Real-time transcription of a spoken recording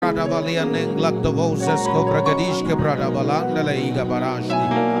brada valia nenglak the voses kobragadish brada balanda leiga barashni.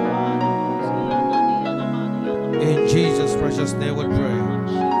 In Jesus' precious name we pray.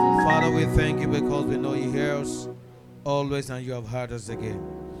 Father, we thank you because we know you hear us always and you have heard us again.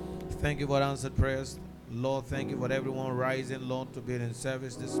 Thank you for answered prayers. Lord, thank you for everyone rising, Lord, to be in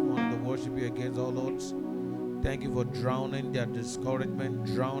service this morning to worship you against all odds. Thank you for drowning their discouragement,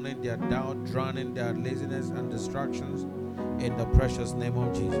 drowning their doubt, drowning their laziness and distractions in the precious name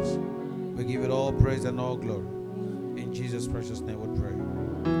of Jesus. We give it all praise and all glory. In Jesus' precious name we pray.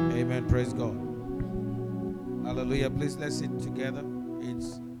 Amen. Praise God. Hallelujah. Please let's sit together.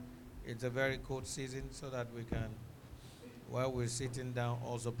 It's a very cold season so that we can, while we're sitting down,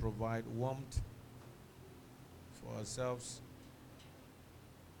 also provide warmth for ourselves.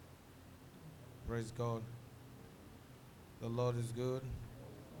 Praise God. The Lord is good,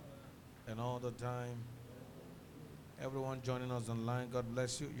 and all the time. Everyone joining us online, God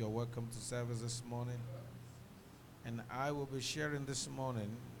bless you. You're welcome to service this morning. And I will be sharing this morning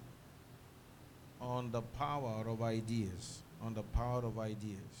on the power of ideas. On the power of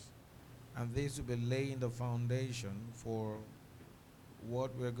ideas. And this will be laying the foundation for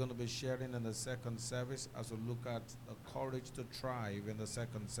what we're going to be sharing in the second service as we look at the courage to thrive in the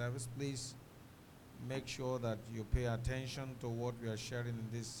second service. Please make sure that you pay attention to what we are sharing in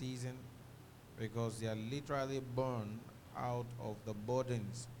this season, because they are literally born out of the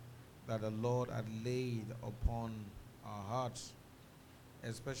burdens that the Lord had laid upon our hearts,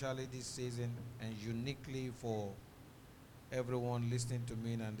 especially this season and uniquely for everyone listening to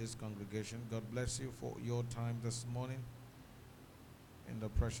me and this congregation. God bless you for your time this morning in the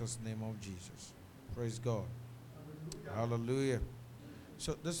precious name of Jesus. Praise God. Hallelujah. Hallelujah.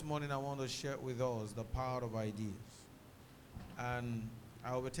 So this morning I want to share with us the power of ideas. And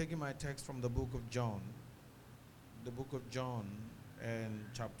I will be taking my text from the book of John. The book of John and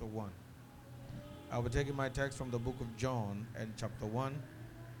chapter 1. I will be taking my text from the book of John and chapter 1.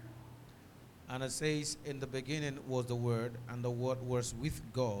 And it says, in the beginning was the Word, and the Word was with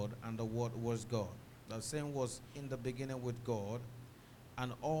God, and the Word was God. The same was in the beginning with God,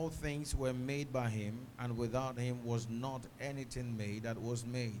 and all things were made by him, and without him was not anything made that was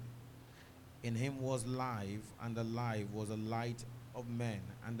made. In him was life, and the life was the light of men.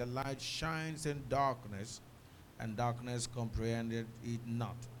 And the light shines in darkness, and darkness comprehended it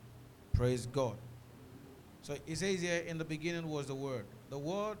not. Praise God. So it says here, in the beginning was the Word. The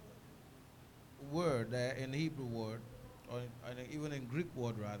word there in Hebrew word, or even in Greek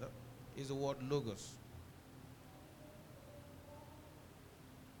word rather, is the word logos.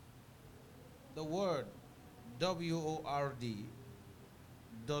 The word W-O-R-D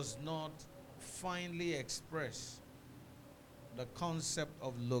does not finely express the concept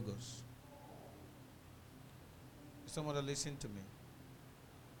of logos. Somebody listen to me.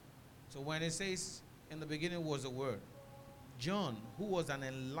 So when it says in the beginning was the Word, John, who was an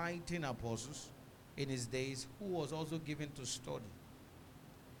enlightened apostle in his days, who was also given to study,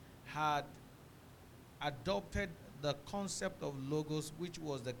 had adopted the concept of logos, which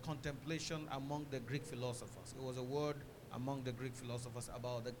was the contemplation among the Greek philosophers. It was a word among the Greek philosophers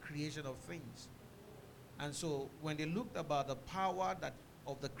about the creation of things. And so when they looked about the power that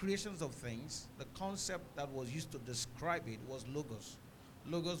of the creations of things, the concept that was used to describe it was logos.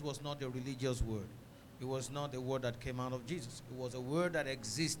 Logos was not a religious word. It was not a word that came out of Jesus. It was a word that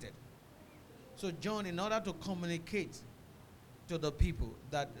existed. So John, in order to communicate to the people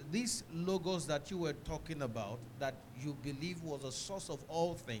that these logos that you were talking about, that you believe was a source of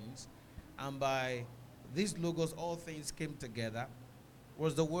all things, and by these logos all things came together,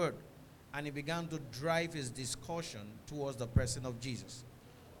 was the Word. And he began to drive his discussion towards the person of Jesus.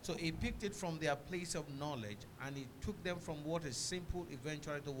 So he picked it from their place of knowledge, and he took them from what is simple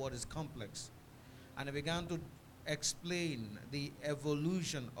eventually to what is complex. And he began to explain the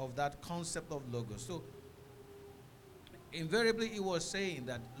evolution of that concept of logos. So invariably he was saying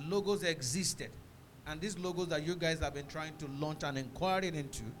that logos existed, and these logos that you guys have been trying to launch an inquiry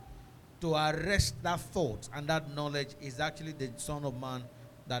into to arrest that thought and that knowledge is actually the Son of Man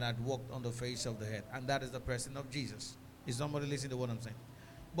that had walked on the face of the earth, and that is the person of Jesus. Is somebody listening to what I'm saying?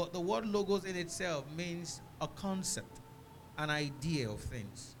 But the word logos in itself means a concept, an idea of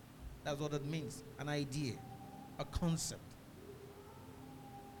things. That's what it means, an idea, a concept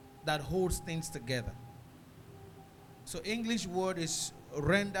that holds things together. So English word is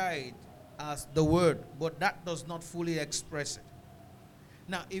rendered as the word, but that does not fully express it.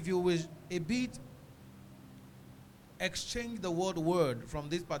 Now, if you will a bit exchange the word from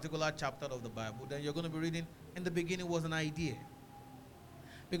this particular chapter of the Bible, then you're going to be reading, in the beginning was an idea.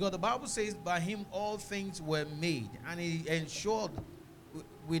 Because the Bible says, by him all things were made, and he ensured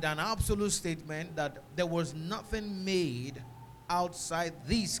with an absolute statement that there was nothing made outside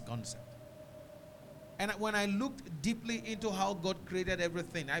this concept. And when I looked deeply into how God created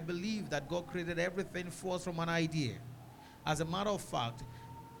everything, I believe that God created everything first from an idea. As a matter of fact,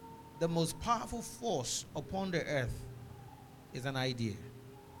 the most powerful force upon the earth is an idea.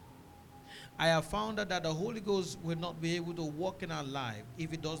 I have found out that the Holy Ghost will not be able to work in our life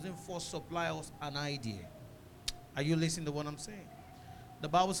if it doesn't first supply us an idea. Are you listening to what I'm saying? The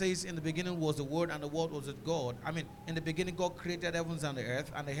Bible says in the beginning was the Word, and the Word was with God. In the beginning God created heavens and the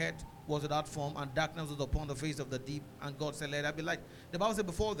earth, and the earth was without form, and darkness was upon the face of the deep, and God said, let there be light. The Bible said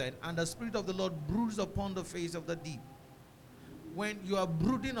before then, and the Spirit of the Lord broods upon the face of the deep. When you are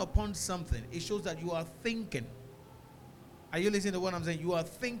brooding upon something, it shows that you are thinking. Are you listening to what I'm saying? You are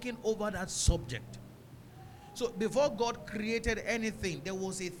thinking over that subject. So before God created anything, there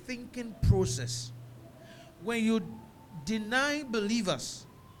was a thinking process. When you deny believers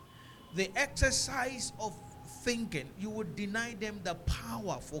the exercise of thinking, you would deny them the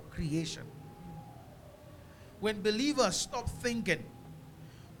power for creation. When believers stop thinking,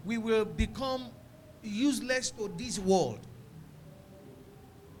 we will become useless to this world.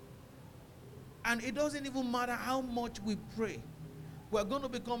 And it doesn't even matter how much we pray. We're going to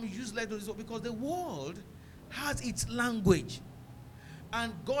become useless to this world because the world has its language.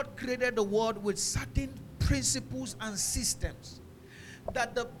 And God created the world with certain principles and systems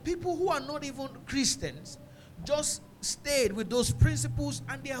that the people who are not even Christians just stayed with those principles,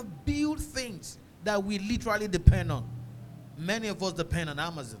 and they have built things that we literally depend on. Many of us depend on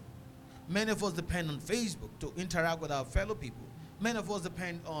Amazon. Many of us depend on Facebook to interact with our fellow people. Many of us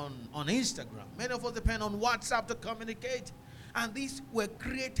depend on Instagram. Many of us depend on WhatsApp to communicate. And these were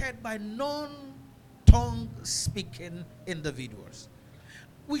created by non-tongue speaking individuals.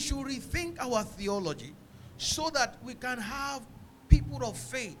 We should rethink our theology so that we can have people of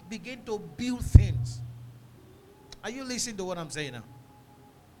faith begin to build things. Are you listening to what I'm saying now?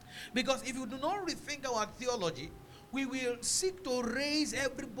 Because if you do not rethink our theology, we will seek to raise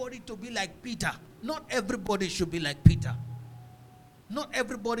everybody to be like Peter. Not everybody should be like Peter. Not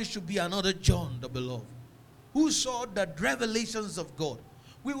everybody should be another John the Beloved, who saw the revelations of God.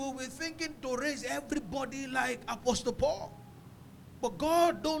 We will be thinking to raise everybody like Apostle Paul. But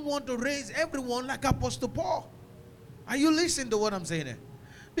God don't want to raise everyone like Apostle Paul. Are you listening to what I'm saying there?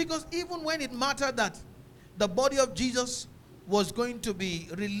 Because even when it mattered that the body of Jesus was going to be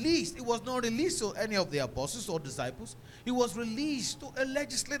released, it was not released to any of the apostles or disciples. It was released to a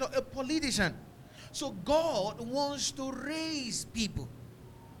legislator, a politician. So God wants to raise people.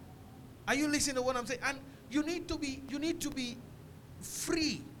 Are you listening to what I'm saying? And you need to be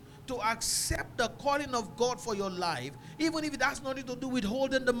free to accept the calling of God for your life, even if it has nothing to do with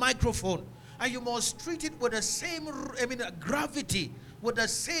holding the microphone. And you must treat it with the same, gravity, with the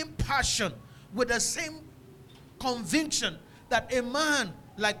same passion, with the same conviction that a man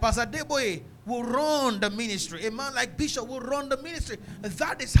like Pastor David will run the ministry. A man like Bishop will run the ministry.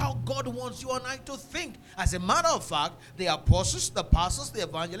 That is how God wants you and I to think. As a matter of fact, the apostles, the pastors, the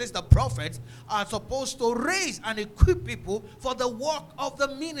evangelists, the prophets are supposed to raise and equip people for the work of the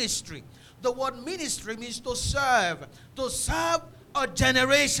ministry. The word ministry means to serve a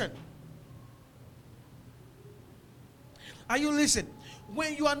generation. Are you listening?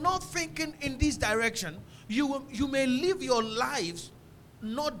 When you are not thinking in this direction, you may live your lives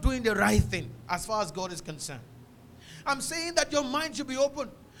not doing the right thing as far as God is concerned. I'm saying that your mind should be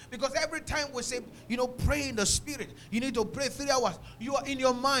open, because every time we say, pray in the Spirit, you need to pray 3 hours. You are in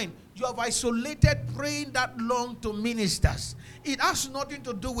your mind, you have isolated praying that long to ministers. It has nothing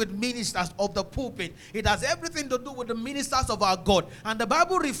to do with ministers of the pulpit. It has everything to do with the ministers of our God. And the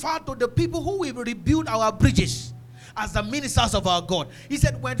Bible refers to the people who will rebuild our bridges as the ministers of our God. He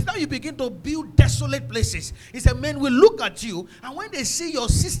said, when you begin to build desolate places, he said, men will look at you, and when they see your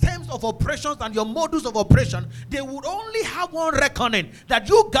systems of operations and your models of operation, they would only have one reckoning, that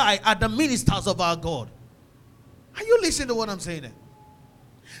you guys are the ministers of our God. Are you listening to what I'm saying there?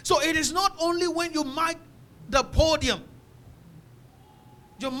 So it is not only when you mic the podium,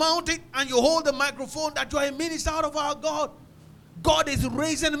 you mount it and you hold the microphone, that you are a minister of our God. God is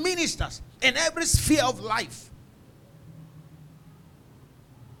raising ministers in every sphere of life.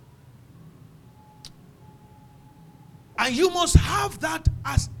 And you must have that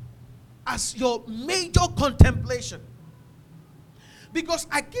as your major contemplation. Because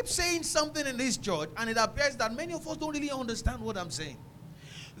I keep saying something in this church, and it appears that many of us don't really understand what I'm saying.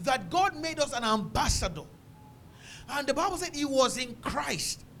 That God made us an ambassador. And the Bible said he was in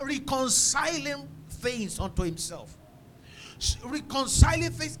Christ, reconciling things unto himself.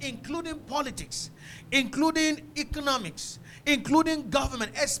 reconciling things, including politics, including economics, including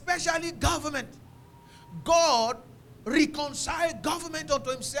government, especially government. God reconciled government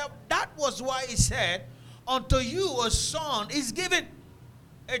unto himself. That was why he said, unto you a son is given,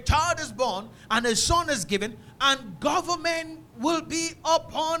 a child is born, and a son is given, and government will be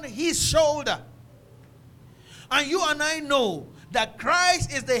upon his shoulder. And you and I know that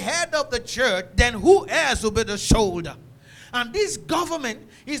Christ is the head of the church, then who else will be the shoulder? And this government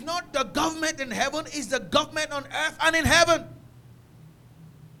is not the government in heaven, it's the government on earth and in heaven.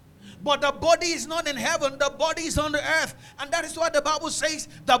 But the body is not in heaven, the body is on the earth. And that is what the Bible says,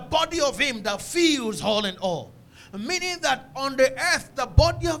 the body of him that fills all in all. Meaning that on the earth, the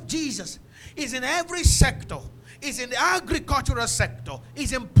body of Jesus is in every sector. Is in the agricultural sector.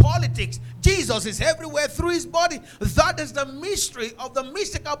 Is in politics. Jesus is everywhere through his body. That is the mystery of the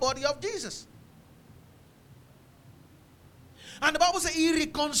mystical body of Jesus. And the Bible says he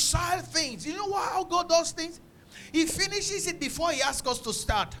reconciles things. You know how God does things? He finishes it before he asks us to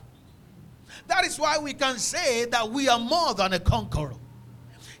start. That is why we can say that we are more than a conqueror.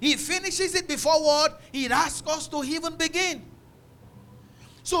 He finishes it before what? He asks us to even begin.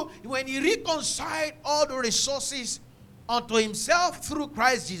 So when he reconciled all the resources unto himself through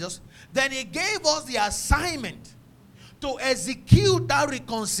Christ Jesus, then he gave us the assignment to execute that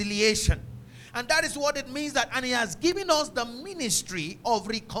reconciliation. And that is what it means that, and he has given us the ministry of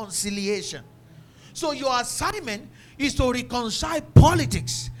reconciliation. So your assignment is to reconcile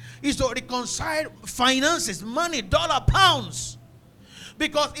politics, is to reconcile finances, money, dollar, pounds.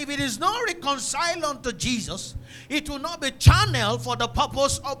 Because if it is not reconciled unto Jesus, it will not be channeled for the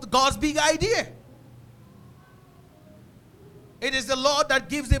purpose of God's big idea. It is the Lord that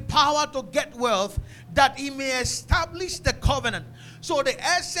gives the power to get wealth, that he may establish the covenant. So the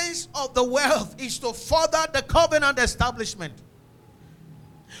essence of the wealth is to further the covenant establishment.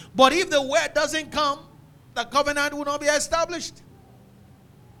 But if the word doesn't come, the covenant will not be established.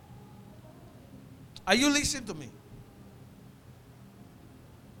 Are you listening to me?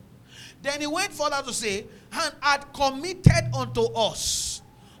 Then he went further to say, and had committed unto us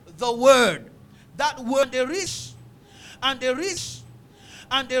the word. That word there is. And there is.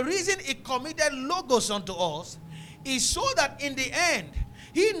 And the reason he committed logos unto us is so that in the end,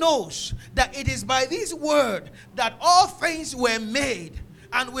 he knows that it is by this word that all things were made.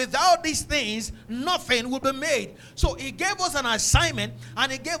 And without these things, nothing will be made. So he gave us an assignment, and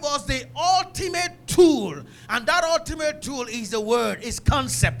he gave us the ultimate tool. And that ultimate tool is the word, is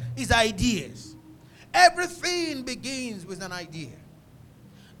concept, is ideas. Everything begins with an idea.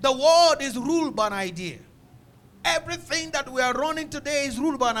 The world is ruled by an idea. Everything that we are running today is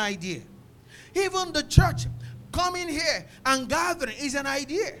ruled by an idea. Even the church coming here and gathering is an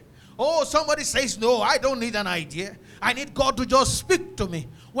idea. Oh, somebody says, no, I don't need an idea. I need God to just speak to me.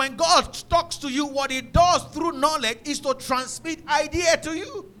 When God talks to you, what he does through knowledge is to transmit idea to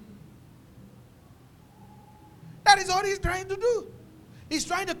you. That is what he's trying to do. He's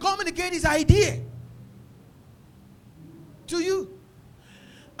trying to communicate his idea to you.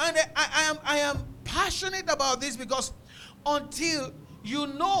 And I am passionate about this, because until you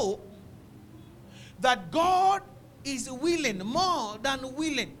know that God is willing, more than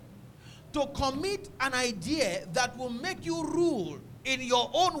willing, to commit an idea that will make you rule in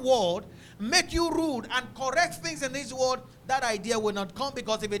your own world, make you rule and correct things in this world, that idea will not come,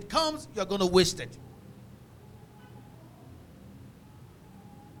 because if it comes, you're going to waste it.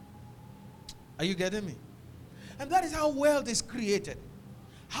 Are you getting me? And that is how wealth is created.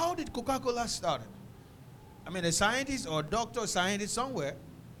 How did Coca-Cola start? I mean, a scientist or a doctor or scientist somewhere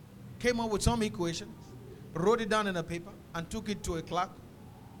came up with some equations, wrote it down in a paper, and took it to a clerk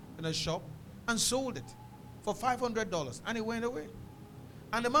in a shop and sold it for $500, and it went away.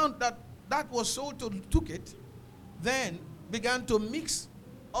 And the man that was sold to took it, then began to mix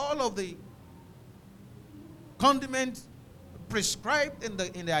all of the condiments prescribed in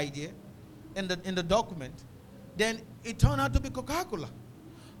the idea, in the document. Then it turned out to be Coca-Cola.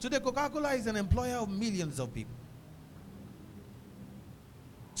 Today, Coca-Cola is an employer of millions of people.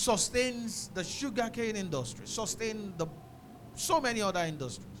 Sustains the sugarcane industry, sustains so many other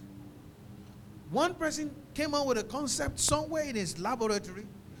industries. One person came up with a concept somewhere in his laboratory,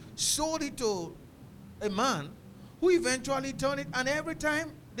 sold it to a man who eventually turned it, and every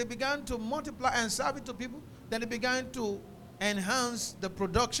time they began to multiply and serve it to people, then they began to enhance the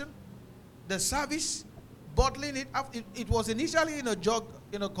production, the service, bottling it up. It was initially in a jug,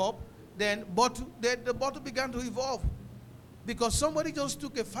 in a cup, then the bottle began to evolve, because somebody just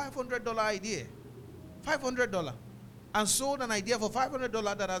took a $500 idea, $500, and sold an idea for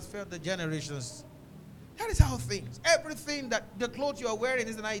 $500 that has failed the generations. That is how things. Everything that the clothes you are wearing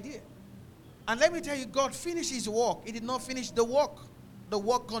is an idea. And let me tell you, God finished his work. He did not finish the work. The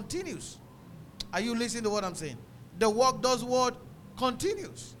work continues. Are you listening to what I'm saying? The work does what?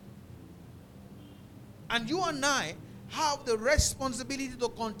 Continues. And you and I have the responsibility to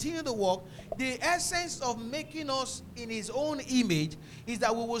continue the work. The essence of making us in his own image is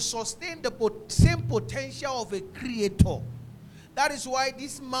that we will sustain the same potential of a creator. That is why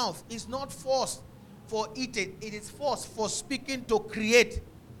this mouth is not forced for eating. It is forced for speaking to create.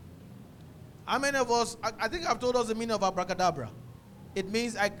 How many of us, I think I've told us the meaning of abracadabra. It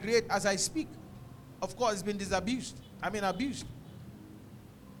means I create as I speak. Of course, it's been abused.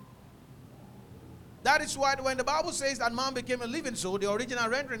 That is why when the Bible says that man became a living soul, the original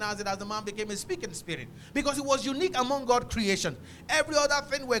rendering has it as the man became a speaking spirit. Because it was unique among God's creation. Every other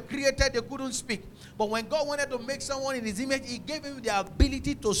thing were created, they couldn't speak. But when God wanted to make someone in his image, he gave him the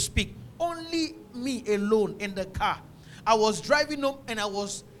ability to speak. Only me alone in the car. I was driving home and I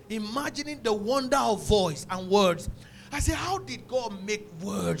was imagining the wonder of voice and words. I said, how did God make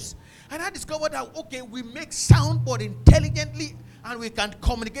words? And I discovered that, okay, we make sound but intelligently and we can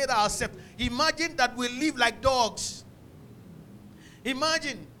communicate ourselves. Imagine that we live like dogs.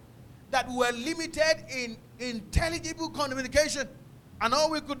 Imagine that we were limited in intelligible communication and all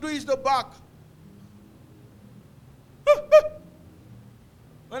we could do is to bark.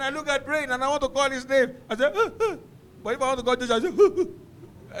 When I look at Brain and I want to call his name, I say, but if I want to call this, I say,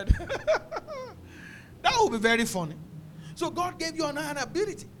 that would be very funny. So God gave you an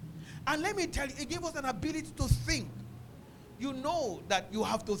ability. And let me tell you, he gave us an ability to think. You know that you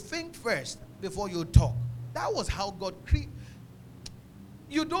have to think first before you talk. That was how God created.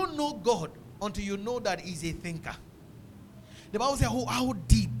 You don't know God until you know that he's a thinker. The Bible says, oh, how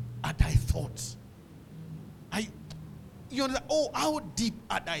deep are thy thoughts? You understand? Oh, how deep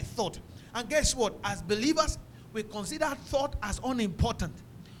are thy thoughts? And guess what? As believers, we consider thought as unimportant.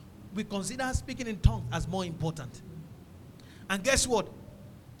 We consider speaking in tongues as more important. And guess what?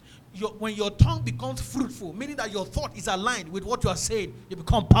 When your tongue becomes fruitful, meaning that your thought is aligned with what you are saying, you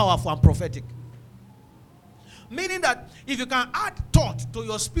become powerful and prophetic. Meaning that if you can add thought to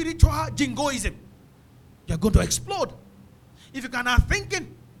your spiritual jingoism, you're going to explode. If you can add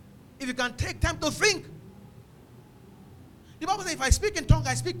thinking, if you can take time to think. The Bible says if I speak in tongue,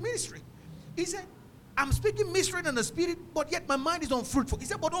 I speak mystery. He said, I'm speaking mystery in the spirit, but yet my mind is unfruitful. He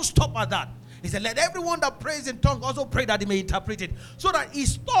said, but don't stop at that. He said, let everyone that prays in tongue also pray that he may interpret it. So that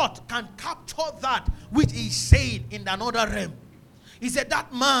his thought can capture that which he's saying in another realm. He said,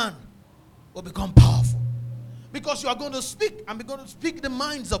 that man will become powerful. Because you are going to speak, and we're going to speak the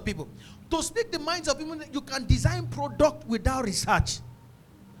minds of people. To speak the minds of people, you can design product without research.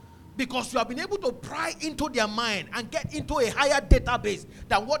 Because you have been able to pry into their mind and get into a higher database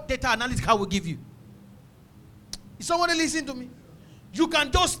than what data analytics will give you. Is someone listening to me? You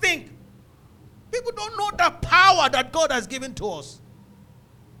can just think. People don't know the power that God has given to us.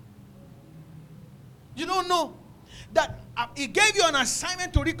 You don't know that he gave you an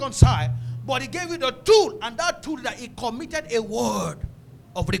assignment to reconcile, but he gave you the tool, and that tool that he committed a word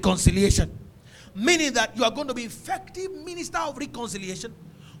of reconciliation. Meaning that you are going to be effective minister of reconciliation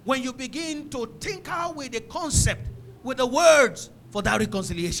when you begin to tinker with the concept, with the words for that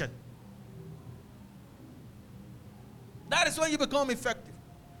reconciliation. That is when you become effective.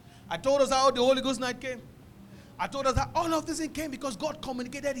 I told us how the Holy Ghost night came. I told us that all of this came because God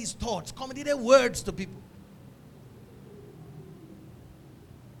communicated his thoughts, communicated words to people.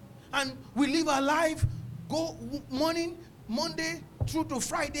 And we live our life, go morning, Monday through to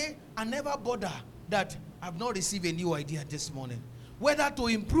Friday, and never bother that I've not received a new idea this morning. Whether to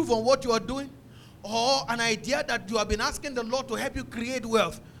improve on what you are doing, or an idea that you have been asking the Lord to help you create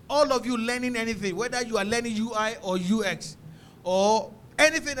wealth. All of you learning anything, whether you are learning UI or UX, or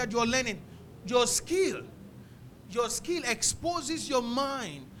anything that you are learning, your skill exposes your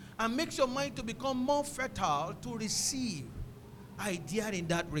mind and makes your mind to become more fertile to receive idea in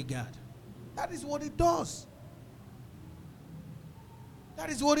that regard. That is what it does.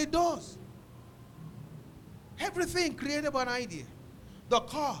 That is what it does. Everything created by an idea. The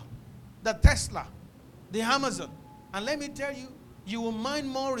car, the Tesla, the Amazon. And let me tell you, you will mine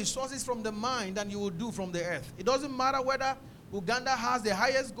more resources from the mine than you will do from the earth. It doesn't matter whether Uganda has the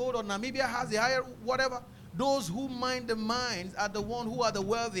highest gold or Namibia has the higher whatever. Those who mine the mines are the ones who are the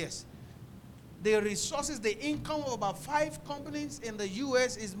wealthiest. The resources, the income of about 5 companies in the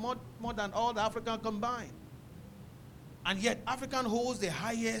U.S. is more than all the African combined. And yet, African holds the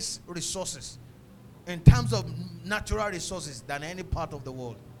highest resources in terms of natural resources than any part of the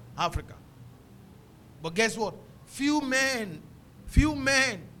world. Africa. But guess what? Few men,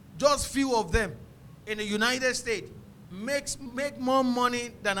 just few of them in the United States make more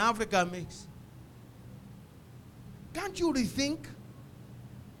money than Africa makes. Can't you rethink?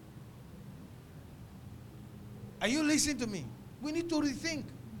 Are you listening to me? We need to rethink.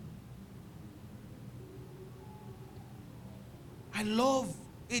 I love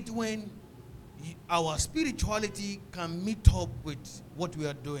it when our spirituality can meet up with what we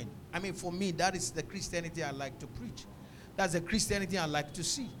are doing. I mean, for me, that is the Christianity I like to preach. That's the Christianity I like to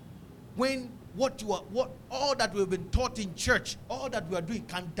see. When all that we've been taught in church, all that we are doing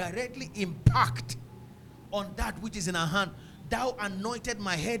can directly impact on that which is in our hand. Thou anointed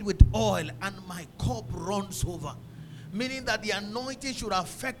my head with oil, and my cup runs over. Meaning that the anointing should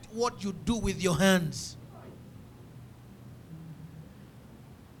affect what you do with your hands.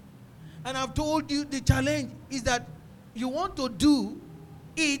 And I've told you the challenge is that you want to do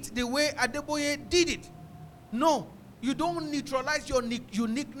it the way Adewale did it. No, you don't neutralize your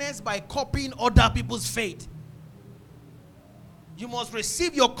uniqueness by copying other people's faith. You must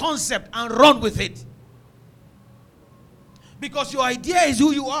receive your concept and run with it. Because your idea is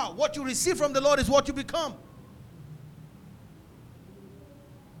who you are. What you receive from the Lord is what you become.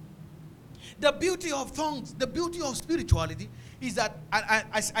 The beauty of tongues, the beauty of spirituality is that,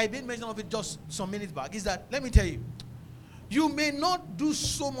 I made mention of it just some minutes back, is that, let me tell you, you may not do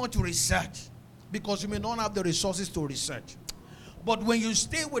so much research because you may not have the resources to research. But when you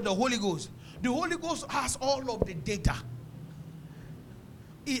stay with the Holy Ghost has all of the data.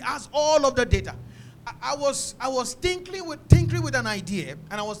 He has all of the data. I was tinkering with an idea,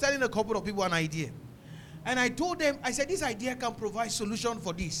 and I was telling a couple of people an idea. And I told them, I said, this idea can provide solution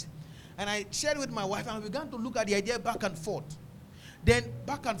for this. And I shared with my wife, and I began to look at the idea back and forth. Then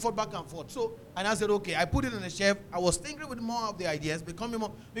back and forth. So, and I said, okay, I put it on the shelf. I was thinking with more of the ideas, becoming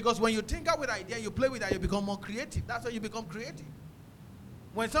more, because when you think out with idea, you play with that, you become more creative. That's how you become creative.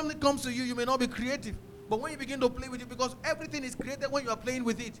 When something comes to you, you may not be creative. But when you begin to play with it, because everything is created when you are playing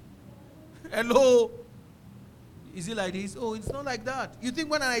with it. Hello? Is it like this? Oh, it's not like that. You think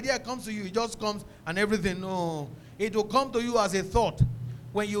when an idea comes to you, it just comes and everything. No. It will come to you as a thought.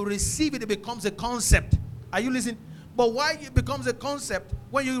 When you receive it, it becomes a concept. Are you listening? But why it becomes a concept,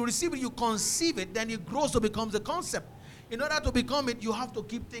 when you receive it, you conceive it, then it grows to becomes a concept. In order to become it, you have to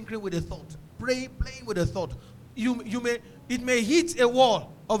keep thinking with a thought. Playing with a thought. It may hit a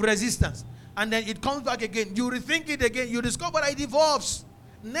wall of resistance, and then it comes back again. You rethink it again. You discover that it evolves.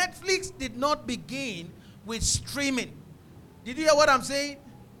 Netflix did not begin with streaming. Did you hear what I'm saying?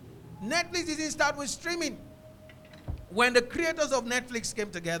 Netflix didn't start with streaming. When the creators of Netflix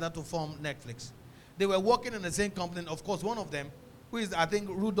came together to form Netflix, they were working in the same company. Of course, one of them, who is, I think,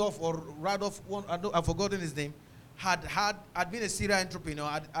 Rudolph, I've forgotten his name, had been a serial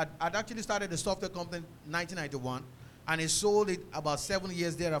entrepreneur, had actually started a software company in 1991, and he sold it about 7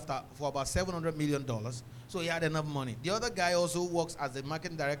 years thereafter for about $700 million. So he had enough money. The other guy also works as the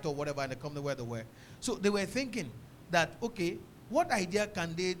marketing director or whatever in the company where they were. So they were thinking that, okay, what idea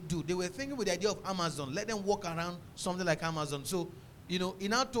can they do? They were thinking with the idea of Amazon. Let them walk around something like Amazon. So, he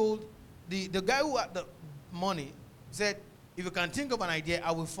now told the guy who had the money, said, if you can think of an idea,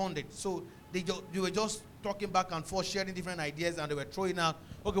 I will fund it. So they were just talking back and forth, sharing different ideas, and they were throwing out,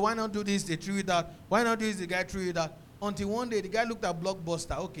 okay, why not do this? They threw it out. Why not do this? The guy threw it out. Until one day, the guy looked at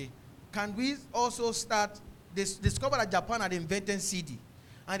Blockbuster. Okay, can we also start, they discovered that Japan had invented CD,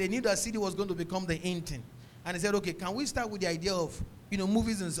 and they knew that CD was going to become the in thing. And they said, okay, can we start with the idea of,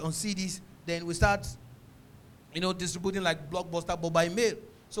 movies on CDs? Then we start, distributing like Blockbuster, but by mail.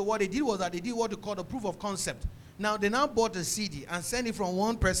 So what they did was that they did what they call the proof of concept. Now, they now bought a CD and sent it from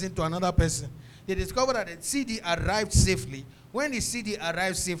one person to another person. They discovered that the CD arrived safely. When the CD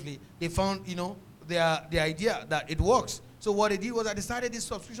arrived safely, they found, the idea that it works. So what they did was that they started this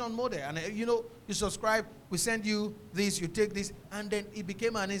subscription model. And, you subscribe, we send you this, you take this, and then it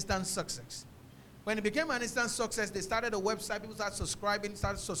became an instant success. When it became an instant success, they started a website. People started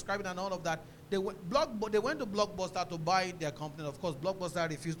subscribing and all of that. They went to Blockbuster to buy their company. Of course, Blockbuster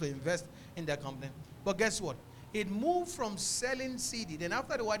refused to invest in their company. But guess what? It moved from selling CD. Then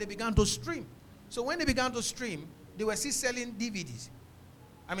after a while, they began to stream. So when they began to stream, they were still selling DVDs.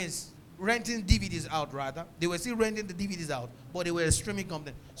 Renting DVDs out, rather. They were still renting the DVDs out, but they were a streaming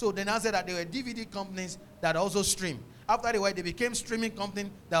company. So they now said that there were DVD companies that also stream. After a while, they became streaming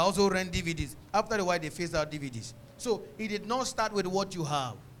companies that also rent DVDs. After a while, they phased out DVDs. So it did not start with what you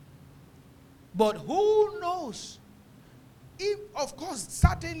have. But who knows? If, of course,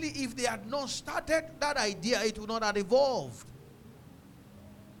 certainly if they had not started that idea, it would not have evolved.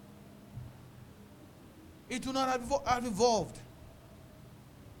 It would not have evolved.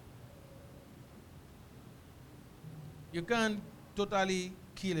 You can't totally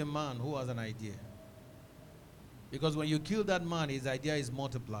kill a man who has an idea. Because when you kill that man, his idea is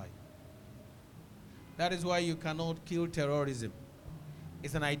multiplied. That is why you cannot kill terrorism.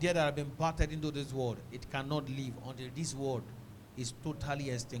 It's an idea that has been planted into this world. It cannot live until this world is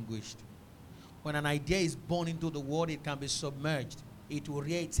totally extinguished. When an idea is born into the world, it can be submerged. It will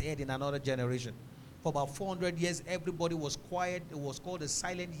rear its head in another generation. For about 400 years, everybody was quiet. It was called the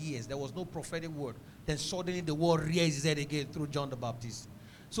silent years. There was no prophetic word. Then suddenly the world rears its head again through John the Baptist.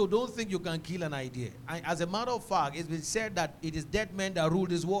 So don't think you can kill an idea. And as a matter of fact, it's been said that it is dead men that rule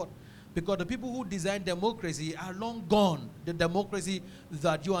this world. Because the people who designed democracy are long gone. The democracy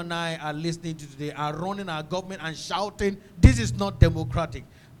that you and I are listening to today are running our government and shouting, this is not democratic.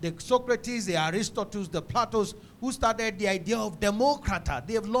 The Socrates, the Aristotle, the Platos, who started the idea of democrata,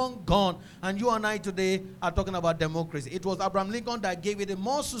 they have long gone. And you and I today are talking about democracy. It was Abraham Lincoln that gave it a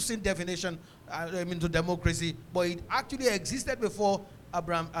more succinct definition to democracy. But it actually existed before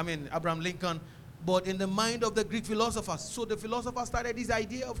Abraham Lincoln, but in the mind of the Greek philosophers. So the philosophers started this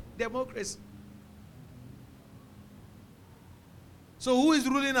idea of democracy. So who is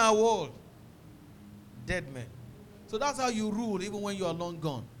ruling our world? Dead men. So that's how you rule even when you are long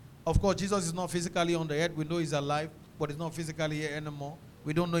gone. Of course, Jesus is not physically on the earth. We know he's alive, but he's not physically here anymore.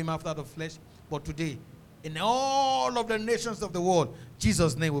 We don't know him after the flesh. But today, in all of the nations of the world,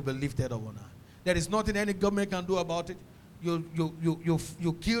 Jesus' name will be lifted up on high. There is nothing any government can do about it.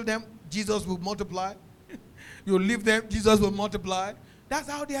 You kill them, Jesus will multiply. You leave them, Jesus will multiply. That's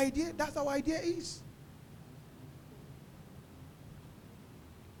how our idea is.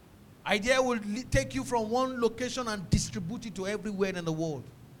 Idea will take you from one location and distribute it to everywhere in the world.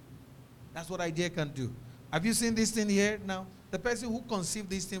 That's what idea can do. Have you seen this thing here now? The person who conceived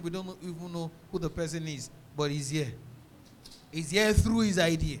this thing, we don't even know who the person is, but he's here. He's here through his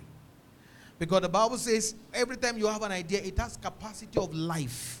idea. Because the Bible says every time you have an idea, it has capacity of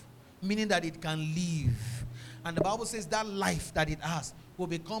life, meaning that it can live. And the Bible says that life that it has will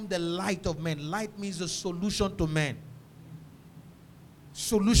become the light of men. Light means a solution to men.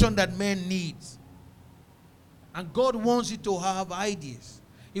 Solution that man needs. And God wants you to have ideas.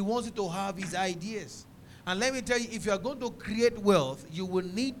 He wants you to have his ideas. And let me tell you, if you are going to create wealth, you will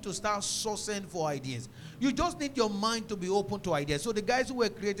need to start sourcing for ideas. You just need your mind to be open to ideas. So the guys who were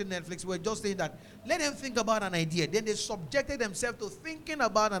creating Netflix were just saying that, let them think about an idea. Then they subjected themselves to thinking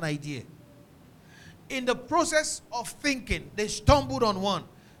about an idea. In the process of thinking, they stumbled on one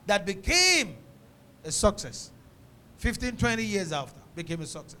that became a success. 15, 20 years after, became a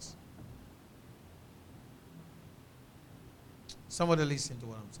success. Somebody listen to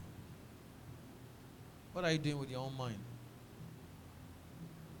what I'm saying. What are you doing with your own mind?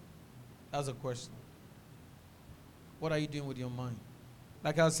 That's a question. What are you doing with your mind?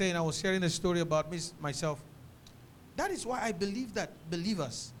 Like I was saying, I was sharing a story about myself. That is why I believe that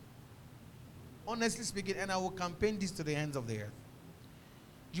believers, honestly speaking, and I will campaign this to the ends of the earth,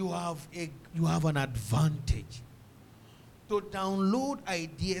 you have an advantage to download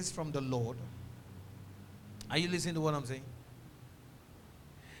ideas from the Lord. Are you listening to what I'm saying?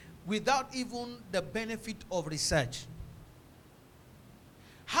 Without even the benefit of research.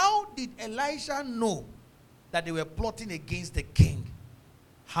 How did Elisha know that they were plotting against the king?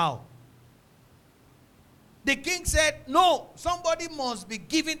 How? The king said, no, somebody must be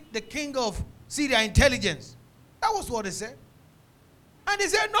giving the king of Syria intelligence. That was what they said. And they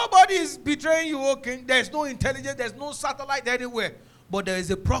said, nobody is betraying you, O king. There is no intelligence, there is no satellite anywhere. But there is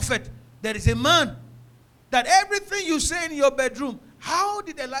a prophet, there is a man, that everything you say in your bedroom. How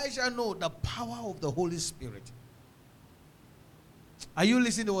did Elisha know? The power of the Holy Spirit. Are you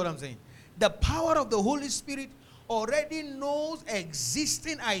listening to what I'm saying? The power of the Holy Spirit already knows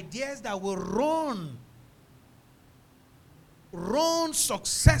existing ideas that will run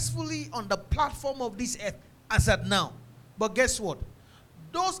successfully on the platform of this earth as at now. But guess what?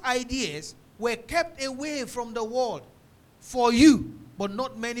 Those ideas were kept away from the world for you, but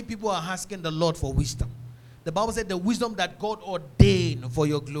not many people are asking the Lord for wisdom. The Bible said the wisdom that God ordained for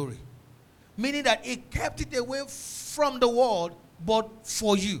your glory. Meaning that it kept it away from the world, but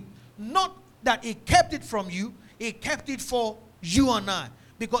for you. Not that it kept it from you, it kept it for you and I.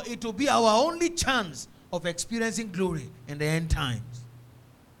 Because it will be our only chance of experiencing glory in the end times.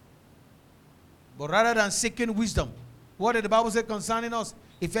 But rather than seeking wisdom, what did the Bible say concerning us?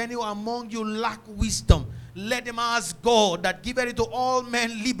 If anyone among you lack wisdom, let him ask God that giveth it to all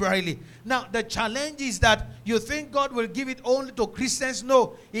men liberally. Now, the challenge is that you think God will give it only to Christians.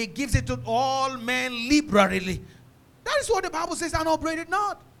 No, he gives it to all men liberally. That is what the Bible says, and operate it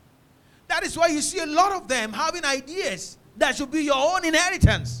not. That is why you see a lot of them having ideas that should be your own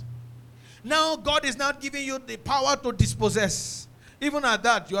inheritance. Now, God is not giving you the power to dispossess. Even at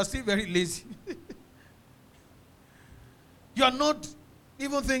that, you are still very lazy. You're not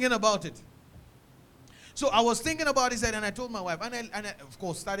even thinking about it. So I was thinking about it, and I told my wife, and I, of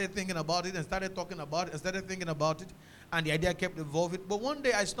course, started thinking about it, and started talking about it, and started thinking about it, and the idea kept evolving. But one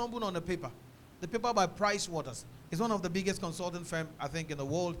day I stumbled on the paper by Price Waters. It's one of the biggest consulting firms, I think, in the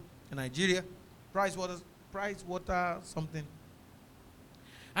world, in Nigeria. Price Water something.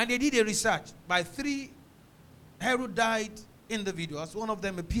 And they did a research by 3 erudite individuals, one of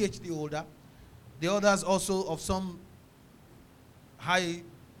them a PhD holder, the others also of some high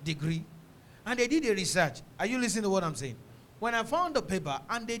degree. And they did a research. Are you listening to what I'm saying? When I found the paper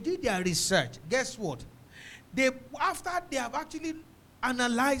and they did their research, guess what? After they have actually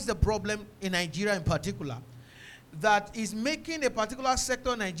analyzed the problem in Nigeria in particular, that is making a particular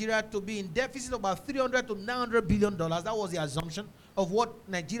sector in Nigeria to be in deficit of about $300 to $900 billion. That was the assumption of what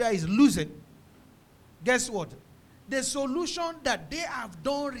Nigeria is losing. Guess what? The solution that they have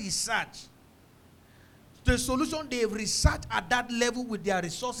done research, the solution they've researched at that level with their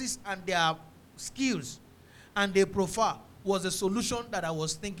resources and their skills and their profile was a solution that I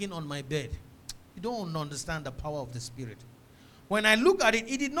was thinking on my bed. You don't understand the power of the Spirit. When I look at it,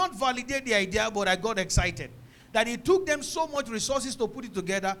 it did not validate the idea, but I got excited. That it took them so much resources to put it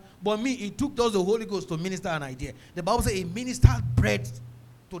together, but me, it took just the Holy Ghost to minister an idea. The Bible says, a minister bread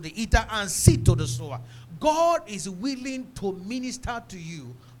to the eater and seed to the sower. God is willing to minister to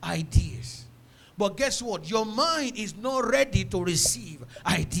you ideas. But guess what? Your mind is not ready to receive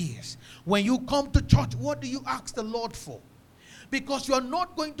ideas. When you come to church, what do you ask the Lord for? Because you are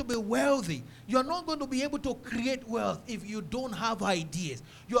not going to be wealthy. You are not going to be able to create wealth if you don't have ideas.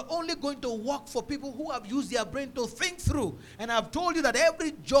 You are only going to work for people who have used their brain to think through. And I've told you that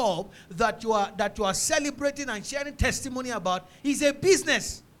every job that you are celebrating and sharing testimony about is a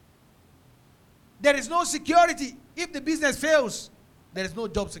business. There is no security. If the business fails, there is no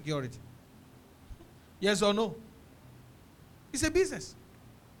job security. Yes or no? It's a business.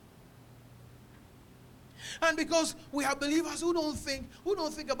 And because we are believers who don't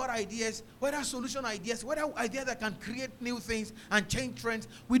think about ideas, whether solution ideas, whether ideas that can create new things and change trends,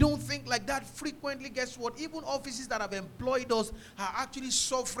 we don't think like that frequently. Guess what? Even offices that have employed us are actually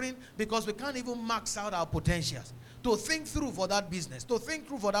suffering because we can't even max out our potentials to think through for that business, to think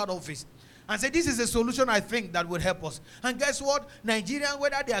through for that office. And say, this is a solution I think that would help us. And guess what? Nigerians,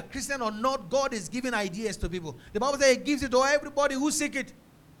 whether they are Christian or not, God is giving ideas to people. The Bible says He gives it to everybody who seek it.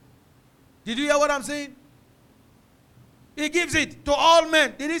 Did you hear what I'm saying? He gives it to all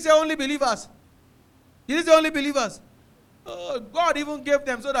men. Did He say only believers? Did He say only believers? God even gave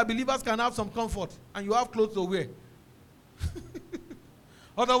them so that believers can have some comfort and you have clothes to wear.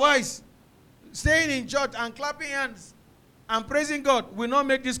 Otherwise, staying in church and clapping hands and praising God will not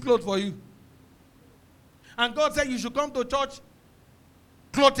make this clothes for you. And God said you should come to church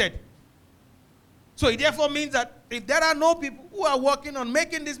clothed. So it therefore means that if there are no people who are working on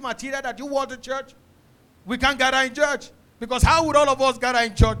making this material that you want to church, we can't gather in church. Because how would all of us gather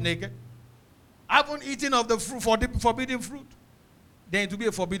in church naked? Haven't eaten of the fruit, forbidden fruit. Then it will be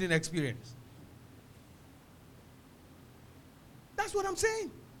a forbidden experience. That's what I'm saying.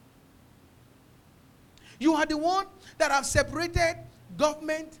 You are the one that have separated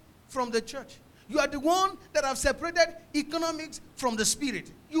government from the church. You are the one that have separated economics from the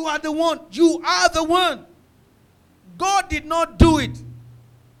spirit. You are the one. You are the one. God did not do it.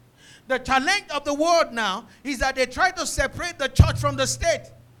 The challenge of the world now is that they try to separate the church from the state.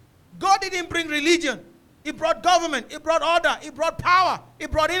 God didn't bring religion. He brought government. He brought order. He brought power. He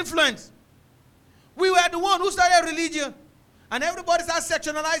brought influence. We were the one who started religion. And everybody started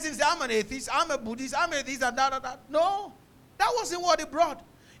sectionalizing. Say, I'm an atheist. I'm a Buddhist. I'm a this and that. No. That wasn't what He brought.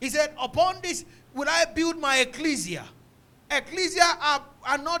 He said, upon this will I build my ecclesia. Ecclesia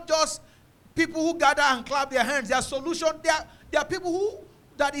are not just people who gather and clap their hands. They are solution. They are people who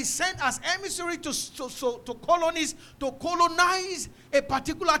that is sent as emissary to colonies to colonize a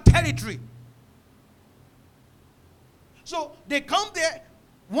particular territory. So they come there.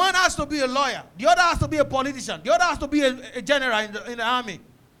 One has to be a lawyer. The other has to be a politician. The other has to be a general in the army.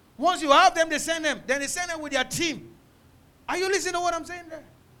 Once you have them, they send them. Then they send them with their team. Are you listening to what I'm saying there?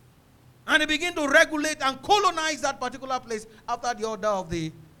 And they begin to regulate and colonize that particular place after the order of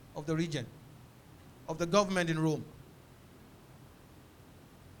the region, of the government in Rome.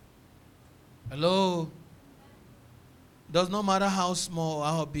 Hello? Does not matter how small or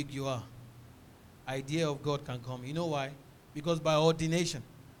how big you are, idea of God can come. You know why? Because by ordination,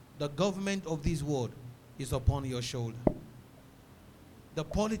 the government of this world is upon your shoulder. The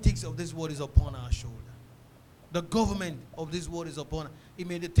politics of this world is upon our shoulder. The government of this world is upon us. It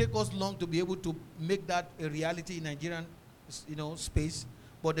may take us long to be able to make that a reality in Nigerian, space.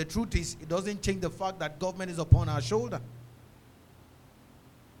 But the truth is, it doesn't change the fact that government is upon our shoulder.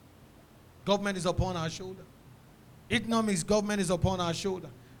 Government is upon our shoulder. Economics, government is upon our shoulder.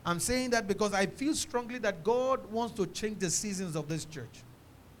 I'm saying that because I feel strongly that God wants to change the seasons of this church.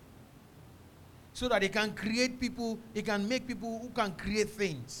 So that He can create people, He can make people who can create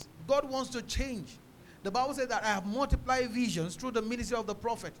things. God wants to change. The Bible says that I have multiplied visions through the ministry of the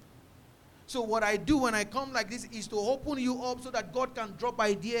prophet. So what I do when I come like this is to open you up so that God can drop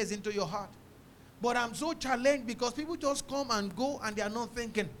ideas into your heart. But I'm so challenged because people just come and go and they are not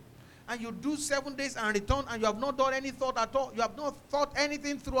thinking. And you do 7 days and return and you have not done any thought at all. You have not thought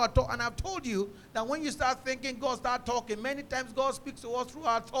anything through at all. And I've told you that when you start thinking, God start talking. Many times God speaks to us through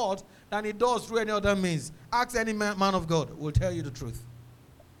our thoughts than He does through any other means. Ask any man of God, will tell you the truth.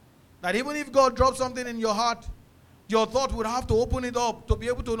 That even if God drops something in your heart, your thought would have to open it up to be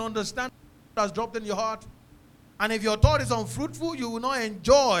able to understand what has dropped in your heart. And if your thought is unfruitful, you will not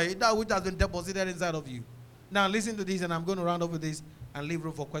enjoy that which has been deposited inside of you. Now listen to this, and I'm going to round up with this and leave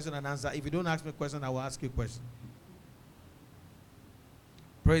room for question and answer. If you don't ask me a question, I will ask you a question.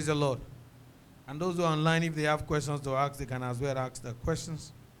 Praise the Lord. And those who are online, if they have questions to ask, they can as well ask the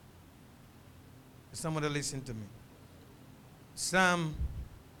questions. Somebody listen to me. Psalm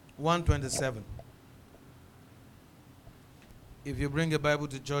 127. If you bring a Bible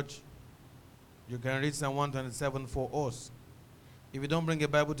to church, you can read Psalm 127 for us. If you don't bring a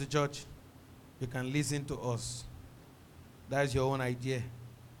Bible to church, you can listen to us. That's your own idea.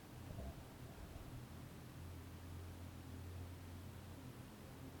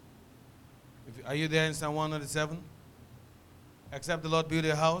 Are you there in Psalm 127? Except the Lord build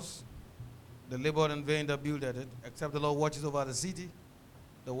a house, the labor in vain that builded it. Except the Lord watches over the city,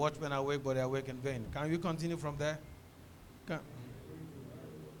 the watchmen are awake, but they are awake in vain. Can you continue from there?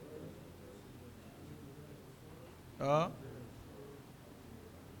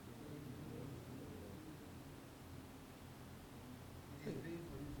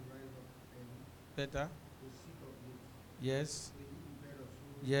 Better? Yes.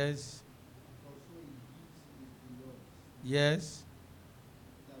 Yes. Yes.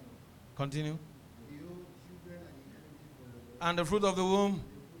 Continue. And the fruit of the womb.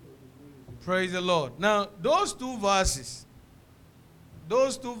 Praise the Lord. Now, those two verses,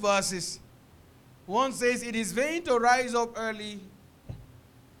 one says, it is vain to rise up early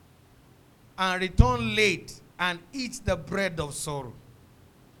and return late and eat the bread of sorrow.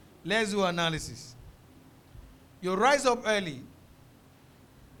 Let's do analysis. You rise up early,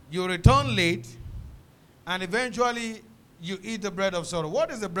 you return late, and eventually you eat the bread of sorrow.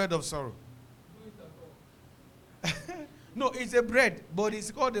 What is the bread of sorrow? No, it's a bread, but it's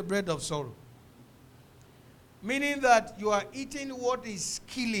called the bread of sorrow. Meaning that you are eating what is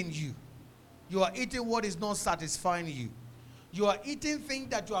killing you. You are eating what is not satisfying you. You are eating things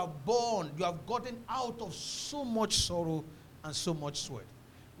that you have born, you have gotten out of so much sorrow and so much sweat.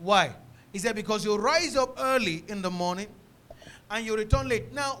 Why? He said because you rise up early in the morning and you return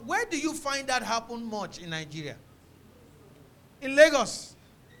late. Now, where do you find that happen much in Nigeria? In Lagos.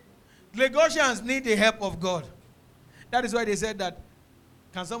 Lagosians need the help of God. That is why they said that,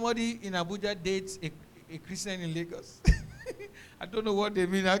 can somebody in Abuja date a Christian in Lagos? I don't know what they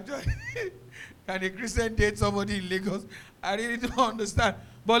mean actually. Can a Christian date somebody in Lagos? I really don't understand.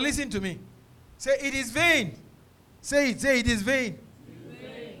 But listen to me. Say, it is vain. Say it is vain.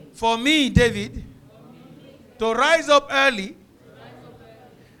 For me, David, to rise up early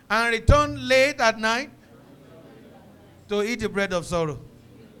and return late at night to eat the bread of sorrow.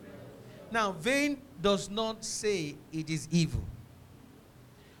 Now, vain does not say it is evil.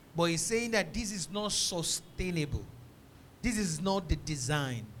 But he's saying that this is not sustainable. This is not the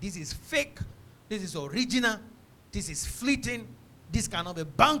design. This is fake. This is original. This is fleeting. This cannot be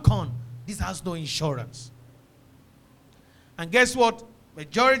banked on. This has no insurance. And guess what?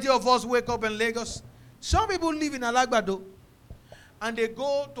 Majority of us wake up in Lagos. Some people live in Alagbado. And they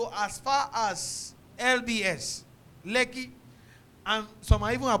go to as far as LBS, Lekki. And some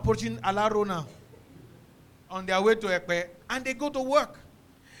are even approaching Alaro now. On their way to Ekpe. And they go to work.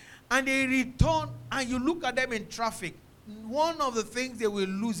 And they return. And you look at them in traffic. One of the things they will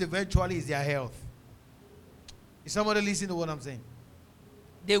lose eventually is their health. Is somebody listening to what I'm saying?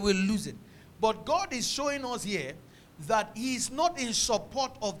 They will lose it. But God is showing us here that He is not in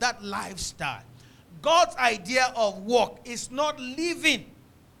support of that lifestyle. God's idea of work is not living,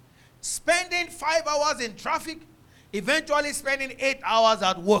 spending 5 hours in traffic, eventually spending 8 hours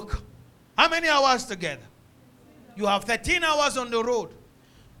at work. How many hours together? You have 13 hours on the road.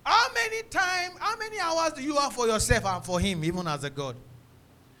 How many hours do you have for yourself and for Him, even as a God?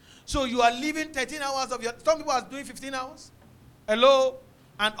 So you are living 13 hours of your... Some people are doing 15 hours. Hello?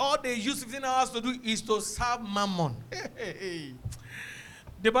 And all they use 15 hours to do is to serve mammon.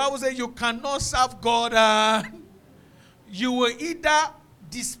 The Bible says you cannot serve God and you will either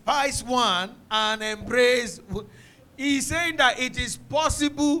despise one and embrace. He's saying that it is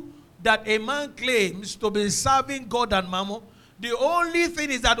possible that a man claims to be serving God and mammon. The only thing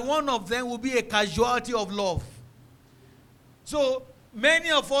is that one of them will be a casualty of love. So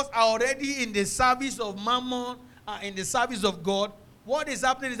many of us are already in the service of mammon, in the service of God. What is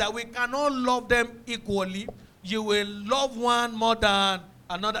happening is that we cannot love them equally. You will love one more than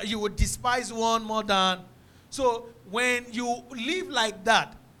another. You will despise one more than. So when you live like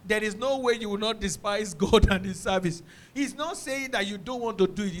that, there is no way you will not despise God and His service. He's not saying that you don't want to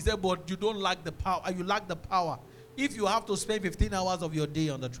do it. He said, but you don't lack the power. You lack the power. If you have to spend 15 hours of your day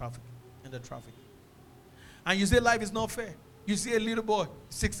on the traffic, in the traffic, and you say life is not fair. You see a little boy,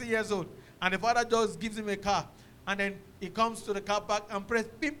 60 years old, and the father just gives him a car, and then he comes to the car park and press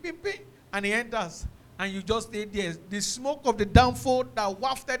ping, ping, ping, and he enters, and you just stay there. The smoke of the downfall that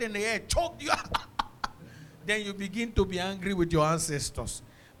wafted in the air choked you. Then you begin to be angry with your ancestors.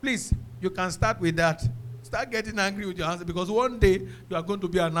 Please, you can start with that. Start getting angry with your ancestors, because one day you are going to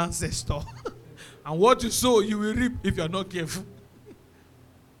be an ancestor. And what you sow, you will reap if you are not careful.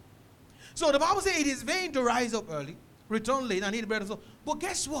 So the Bible says it is vain to rise up early, return late, and eat bread of soul. But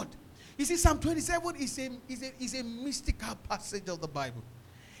guess what? You see, Psalm 27 is a mystical passage of the Bible.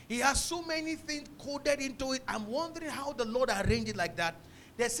 He has so many things coded into it. I'm wondering how the Lord arranged it like that.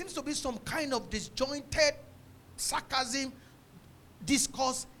 There seems to be some kind of disjointed sarcasm,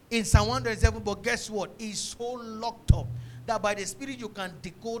 discourse in Psalm 107. But guess what? It's so locked up that by the Spirit you can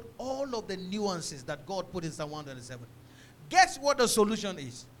decode all of the nuances that God put in Psalm 107. Guess what the solution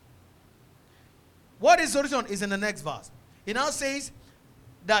is? What is the solution is in the next verse. It now says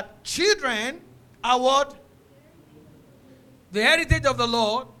that children are what? The heritage of the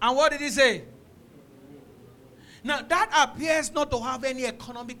Lord. And what did he say? Now that appears not to have any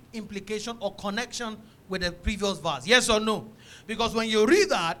economic implication or connection with the previous verse. Yes or no? Because when you read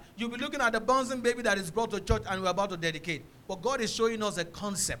that, you'll be looking at the bouncing baby that is brought to church and we're about to dedicate. But God is showing us a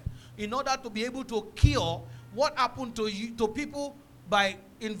concept in order to be able to cure what happened to you, to people by,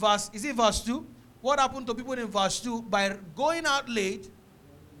 in verse, is it verse 2? What happened to people in verse 2 by going out late,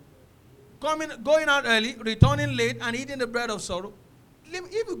 going out early, returning late, and eating the bread of sorrow.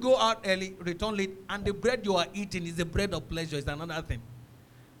 If you go out early, return late, and the bread you are eating is the bread of pleasure, it's another thing.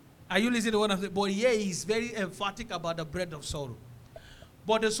 Are you listening to what I'm saying? But here he's very emphatic about the bread of sorrow.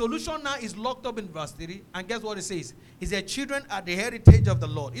 But the solution now is locked up in verse 3. And guess what it says? He said, children are the heritage of the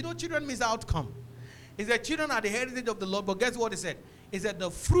Lord. You know, children means outcome. He said, children are the heritage of the Lord. But guess what he said? He said,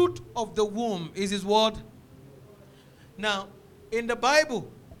 the fruit of the womb is his word. Now, in the Bible,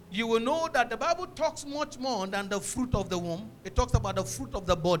 you will know that the Bible talks much more than the fruit of the womb. It talks about the fruit of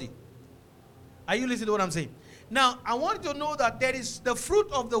the body. Are you listening to what I'm saying? Now, I want you to know that there is the fruit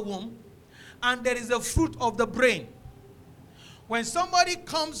of the womb and there is the fruit of the brain. When somebody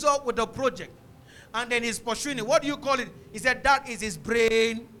comes up with a project and then he's pursuing it, what do you call it? He said that is his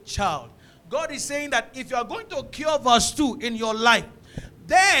brain child. God is saying that if you are going to cure verse 2 in your life,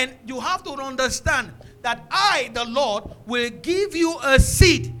 then you have to understand that I, the Lord, will give you a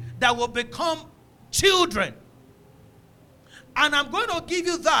seed that will become children. And I'm going to give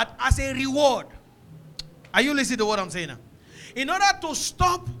you that as a reward. Are you listening to what I'm saying now? In order to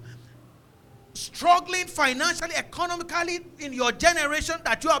stop struggling financially, economically in your generation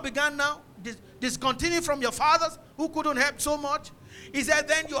that you have begun now, discontinue from your fathers who couldn't help so much, he said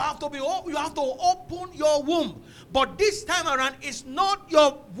then you have to open your womb. But this time around, it's not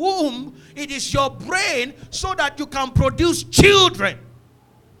your womb, it is your brain, so that you can produce children.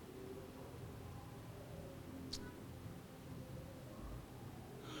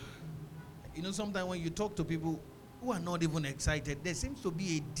 You know, sometimes when you talk to people who are not even excited, there seems to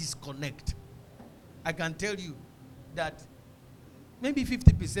be a disconnect. I can tell you that maybe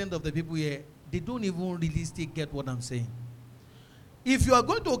 50% of the people here, they don't even really still get what I'm saying. If you are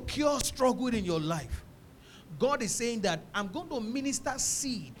going to cure struggle in your life, God is saying that I'm going to minister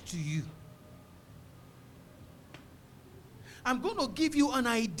seed to you. I'm going to give you an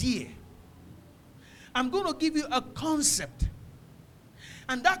idea. I'm going to give you a concept.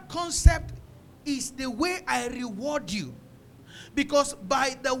 And that concept is the way I reward you. Because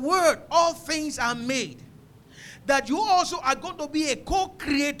by the word, all things are made. That you also are going to be a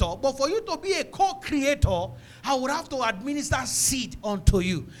co-creator. But for you to be a co-creator, I would have to administer seed unto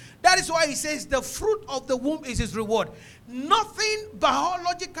you. That is why he says the fruit of the womb is his reward. Nothing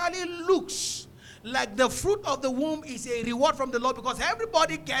biologically looks like the fruit of the womb is a reward from the Lord, because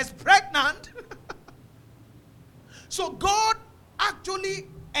everybody gets pregnant. So God actually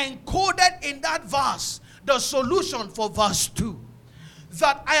encoded in that verse the solution for verse 2.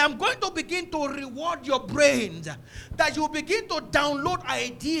 that I am going to begin to reward your brains, that you begin to download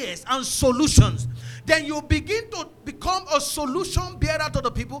ideas and solutions. Then you begin to become a solution bearer to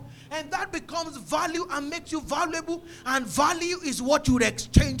the people, and that becomes value and makes you valuable, and value is what you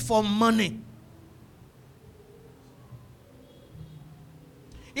exchange for money.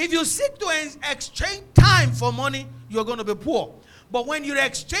 If you seek to exchange time for money, you're going to be poor. But when you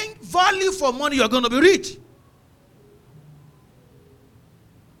exchange value for money, you're going to be rich.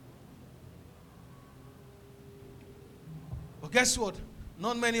 But guess what?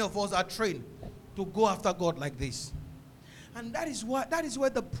 Not many of us are trained to go after God like this. And that is where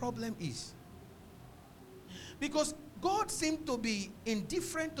the problem is. Because God seemed to be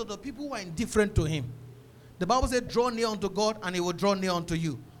indifferent to the people who are indifferent to him. The Bible said, draw near unto God and he will draw near unto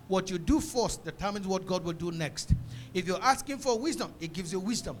you. What you do first determines what God will do next. If you're asking for wisdom, it gives you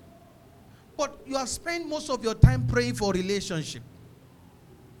wisdom. But you have spent most of your time praying for a relationship.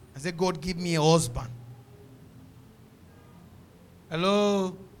 I said, God, give me a husband.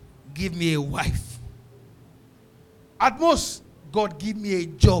 Hello? Give me a wife. At most, God, give me a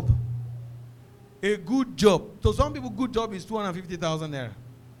job. A good job. So some people, good job is 250,000 naira.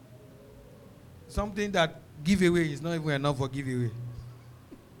 Something that giveaway is not even enough for giveaway.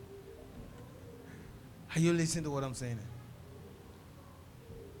 Are you listening to what I'm saying?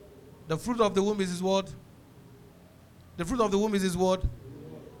 The fruit of the womb is his word. The fruit of the womb is his word.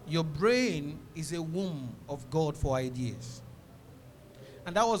 Your brain is a womb of God for ideas.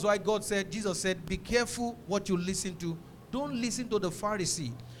 And that was why Jesus said, be careful what you listen to. Don't listen to the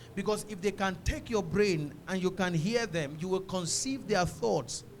Pharisee. Because if they can take your brain and you can hear them, you will conceive their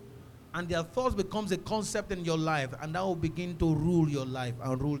thoughts. And their thoughts becomes a concept in your life. And that will begin to rule your life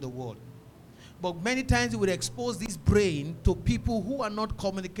and rule the world. But many times you would expose this brain to people who are not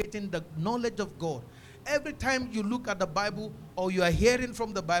communicating the knowledge of God. Every time you look at the Bible or you are hearing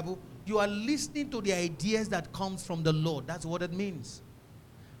from the Bible, you are listening to the ideas that comes from the Lord. That's what it means.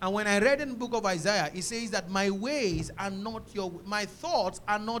 And when I read in the book of Isaiah, it says that my ways are not my thoughts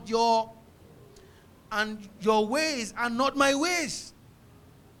are not and your ways are not my ways.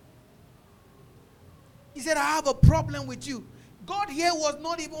 He said, I have a problem with you. God here was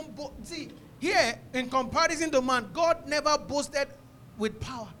not even, here in comparison to man, God never boasted with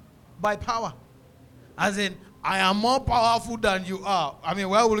power, by power. As in, I am more powerful than you are. I mean,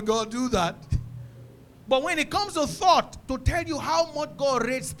 why will God do that? But when it comes to thought, to tell you how much God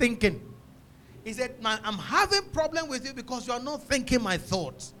rates thinking, he said, I'm having problem with you because you are not thinking my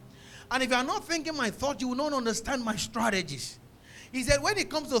thoughts. And if you are not thinking my thoughts, you will not understand my strategies. He said, when it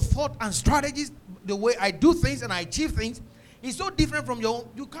comes to thought and strategies, the way I do things and I achieve things, it's so different from your own.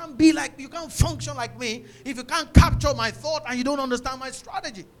 You can't function like me if you can't capture my thought and you don't understand my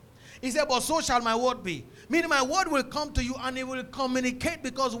strategy. He said, but so shall my word be. Meaning my word will come to you and it will communicate,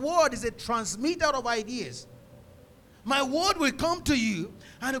 because word is a transmitter of ideas. My word will come to you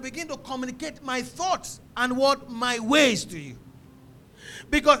and it will begin to communicate my thoughts and what my ways to you.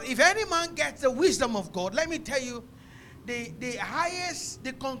 Because if any man gets the wisdom of God, let me tell you,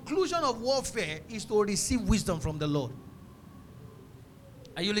 the conclusion of warfare is to receive wisdom from the Lord.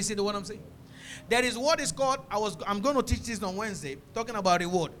 Are you listening to what I'm saying? There is what is called, I'm going to teach this on Wednesday, talking about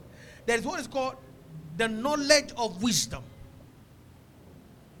reward. There is what is called the knowledge of wisdom.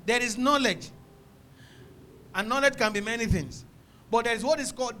 There is knowledge. And knowledge can be many things. But there is what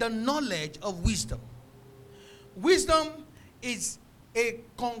is called the knowledge of wisdom. Wisdom is a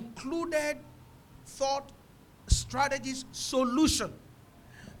concluded thought, strategies, solution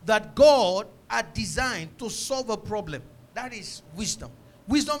that God had designed to solve a problem. That is wisdom.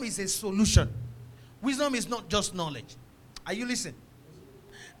 Wisdom is a solution. Wisdom is not just knowledge. Are you listening?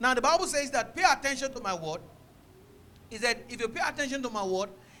 Now the Bible says that pay attention to my word. He said, if you pay attention to my word,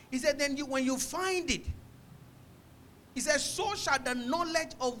 he said, then when you find it, he says, so shall the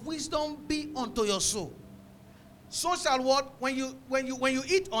knowledge of wisdom be unto your soul. So shall what? When you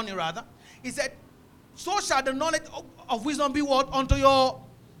eat on it, rather, he said, so shall the knowledge of wisdom be what? Unto your,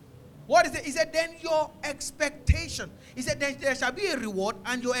 what is it? He said, then your expectation. He said, then there shall be a reward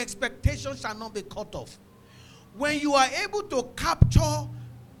and your expectation shall not be cut off. When you are able to capture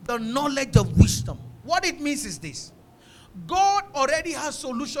the knowledge of wisdom, what it means is this. God already has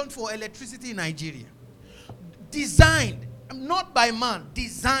solution for electricity in Nigeria. Designed, not by man,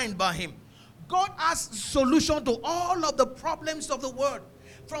 designed by him. God has solution to all of the problems of the world.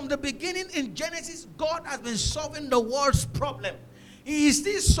 From the beginning in Genesis, God has been solving the world's problem. He is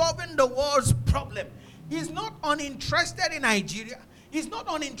still solving the world's problem. He's not uninterested in Nigeria. He's not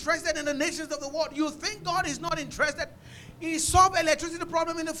uninterested in the nations of the world. You think God is not interested? He solved electricity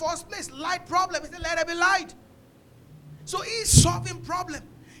problem in the first place. Light problem. He said, let there be light. So he's solving problem.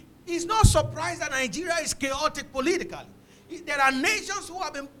 He's not surprised that Nigeria is chaotic politically. There are nations who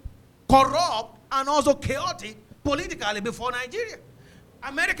have been corrupt and also chaotic politically before Nigeria.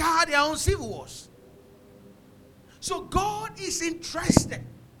 America had their own civil wars. So God is interested.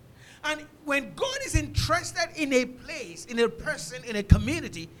 And when God is interested in a place, in a person, in a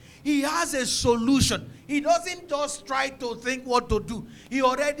community, he has a solution. He doesn't just try to think what to do. He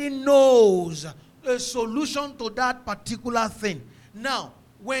already knows a solution to that particular thing. Now,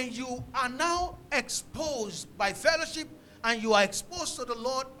 when you are now exposed by fellowship and you are exposed to the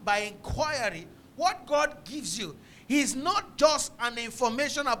Lord by inquiry, what God gives you is not just an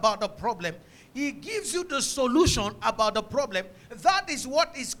information about the problem. He gives you the solution about the problem. That is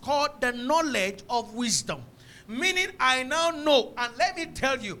what is called the knowledge of wisdom. Meaning, I now know. And let me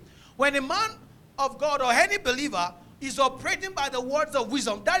tell you, when a man of God or any believer is operating by the words of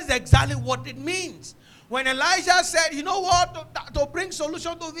wisdom, that is exactly what it means. When Elijah said, you know what, to bring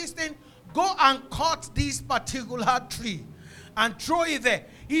solution to this thing, go and cut this particular tree and throw it there.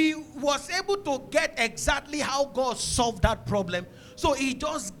 He was able to get exactly how God solved that problem. So he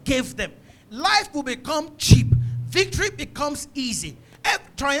just gave them. Life will become cheap. Victory becomes easy.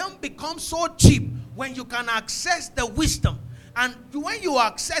 Triumph becomes so cheap when you can access the wisdom. And when you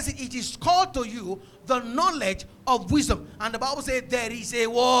access it, it is called to you the knowledge of wisdom. And the Bible says there is a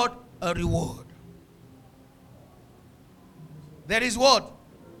word, a reward. There is what?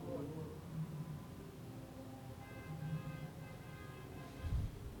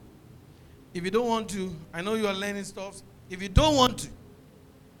 If you don't want to, I know you are learning stuff. If you don't want to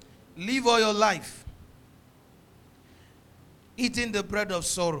live all your life eating the bread of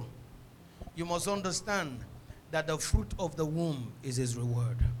sorrow, you must understand that the fruit of the womb is his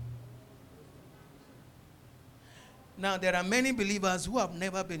reward. Now, there are many believers who have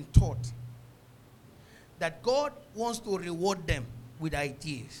never been taught that God wants to reward them with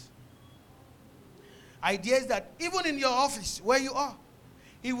ideas. Ideas that even in your office, where you are,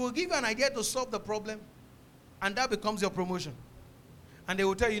 he will give you an idea to solve the problem, and that becomes your promotion. And they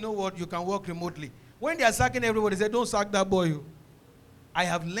will tell you, you know what, you can work remotely. When they are sacking everybody, they say, don't sack that boy. I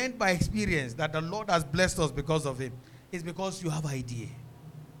have learned by experience that the Lord has blessed us because of him. It's because you have idea.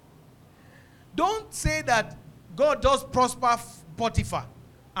 Don't say that God just prosper Potiphar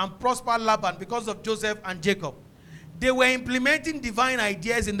and prosper Laban because of Joseph and Jacob. They were implementing divine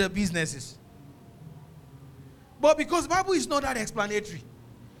ideas in their businesses. But because the Bible is not that explanatory,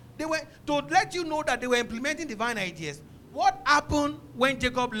 they were to let you know that they were implementing divine ideas. What happened when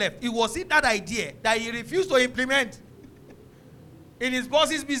Jacob left? It was that idea that he refused to implement in his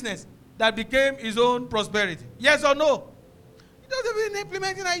boss's business that became his own prosperity. Yes or no? He doesn't even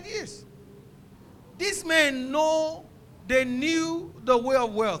implementing ideas. These men they knew the way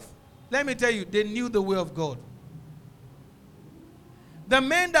of wealth. Let me tell you, they knew the way of God. The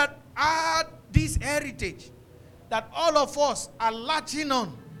men that had this heritage that all of us are latching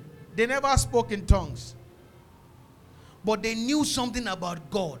on, they never spoke in tongues. But they knew something about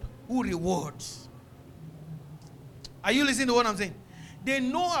God who rewards. Are you listening to what I'm saying? They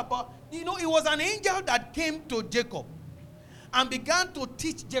know about, it was an angel that came to Jacob and began to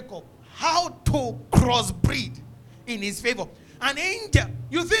teach Jacob how to crossbreed in his favor. An angel.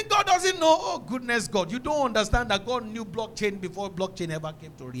 You think God doesn't know? Oh, goodness God. You don't understand that God knew blockchain before blockchain ever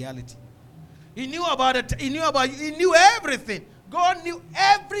came to reality. He knew about it. He knew everything. God knew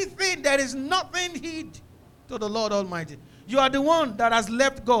everything. There is nothing hid to the Lord Almighty. You are the one that has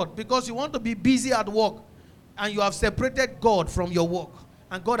left God because you want to be busy at work and you have separated God from your work.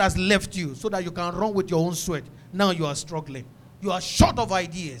 And God has left you so that you can run with your own sweat. Now you are struggling. You are short of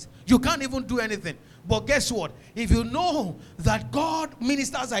ideas. You can't even do anything. But guess what? If you know that God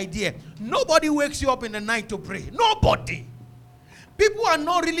ministers idea, nobody wakes you up in the night to pray. Nobody. People are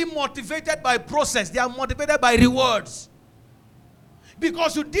not really motivated by process. They are motivated by rewards.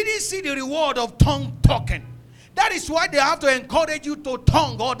 Because you didn't see the reward of tongue talking. That is why they have to encourage you to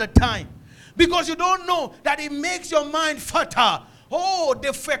tongue all the time. Because you don't know that it makes your mind fertile. Oh,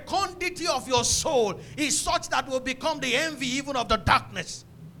 the fecundity of your soul is such that will become the envy even of the darkness.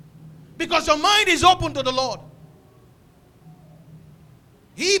 Because your mind is open to the Lord.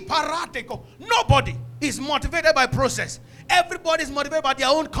 Nobody is motivated by process. Everybody is motivated by their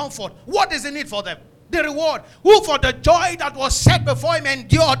own comfort. What is in it for them? The reward. Who for the joy that was set before him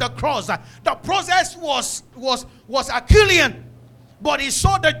endured the cross. The process was Achillean. But he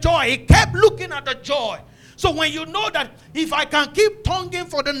saw the joy. He kept looking at the joy. So when you know that if I can keep tonguing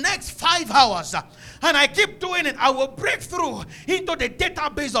for the next 5 hours, and I keep doing it, I will break through into the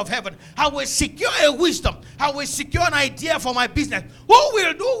database of heaven. I will secure a wisdom. I will secure an idea for my business. Who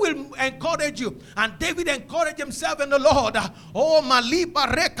will encourage you? And David encouraged himself in the Lord. Oh, Maliba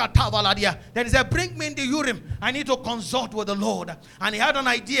Rekatavaladia. Then he said, bring me in the Urim. I need to consult with the Lord. And he had an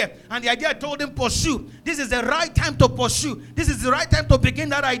idea. And the idea told him, pursue. This is the right time to pursue. This is the right time to begin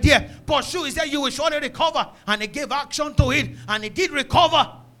that idea. Pursue. He said, you will surely recover. And he gave action to it. And he did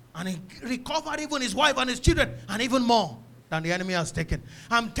recover. And he recovered even his wife and his children. And even more than the enemy has taken.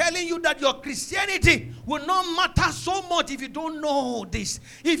 I'm telling you that your Christianity will not matter so much if you don't know this.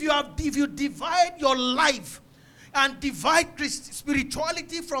 If you divide your life and divide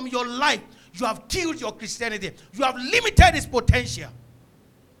spirituality from your life, you have killed your Christianity. You have limited its potential.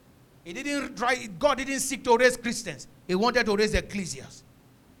 God didn't seek to raise Christians. He wanted to raise ecclesias.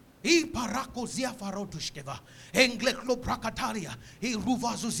 You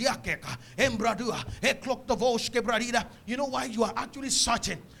know why you are actually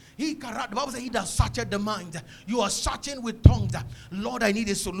searching? The Bible says he that searcheth the mind. You are searching with tongues. Lord, I need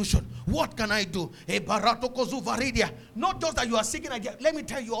a solution. What can I do? Not just that you are seeking idea. Let me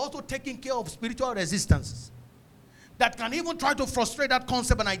tell you, you're also taking care of spiritual resistances that can even try to frustrate that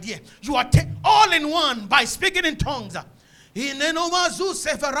concept and idea. You are all in one by speaking in tongues. Inenomazu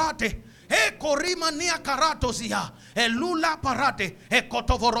seferate. E korima nia karatozia. E lula parate. E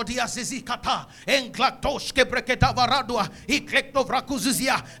kotovorodia zizikata. Englatosh kebreketa varadua. E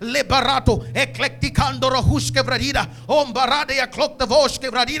klektovrakuzizia. Lebarato. E klektikandoro huskevradida. Ombarade ya kloktovosh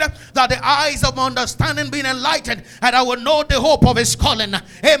kevradida. That the eyes of my understanding being enlightened. And I will know the hope of his calling.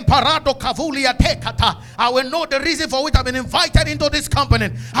 Emparado kavulia tekata. I will know the reason for which I've been invited into this company.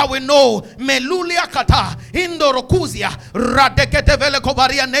 I will know melulia kata. Indorokuzia. Radekete vele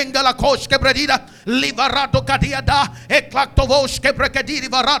kovaria nengala kosh kebredida. Livarato kadiada. Eklaktovosh kebrekediri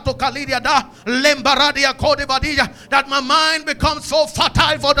varato kalidia da. Lembaradia kodevadija. That my mind becomes so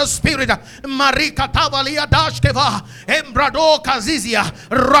fertile for the spirit. Marika tavalia dashkeva. Embrado kazizia.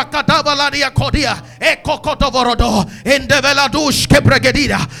 Rakatavaladia kodia. Ekokotovorodo. Endeveladush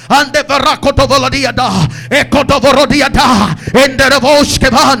kebregedida. Andevarakotovoladia da. Ekotovorodia da. Enderevosh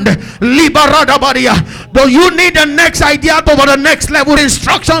kevand. Liberada badia. Do you need the next idea for the next level?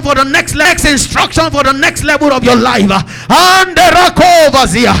 Instruction for the next instruction for the next level of your life. And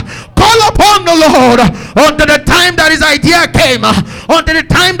call upon the Lord until the time that his idea came, until the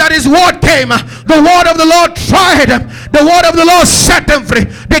time that his word came. The word of the Lord tried him. The word of the Lord set him free.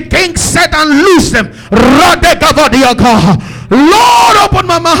 The king set and loosed him. Lord, open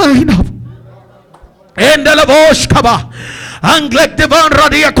my mind up. Anglek divan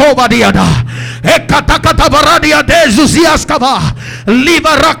radia kova diada. Ekatakata varadia de zuziaskava.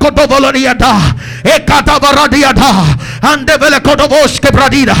 Liva rakotovolodia da. Ekatavaradia da. And the velekotovoske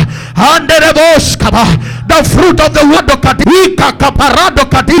bradida. And the revoskava. The fruit of the word of Ika caparado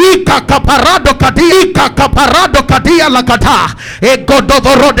katika caparado katika caparado katia lakata.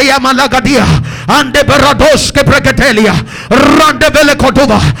 Egodovorodia malagadia. And the beradoske bregetelia. Rande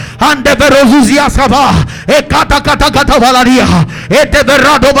velekotova. And the verozuziaskava. Ekata valadia.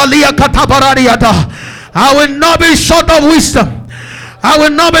 I will not be short of wisdom. I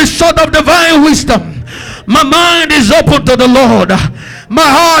will not be short of divine wisdom. My mind is open to the Lord. My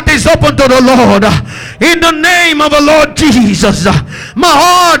heart is open to the Lord. In the name of the Lord Jesus. My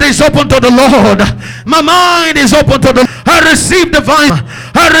heart is open to the Lord. My mind is open to the Lord. I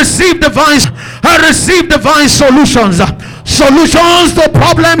receive divine solutions. Solutions to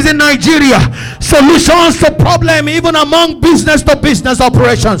problems in Nigeria. Solutions to problems even among business to business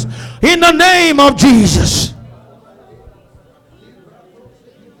operations. In the name of Jesus.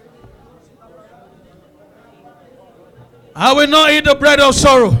 I will not eat the bread of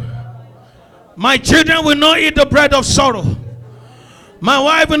sorrow. My children will not eat the bread of sorrow. My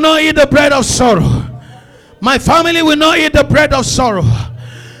wife will not eat the bread of sorrow. My family will not eat the bread of sorrow.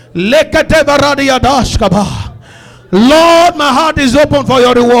 Lord, my heart is open for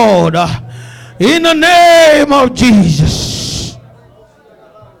your reward. In the name of Jesus.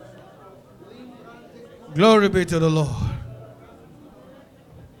 Glory be to the Lord.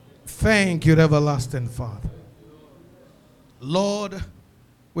 Thank you, everlasting Father. Lord,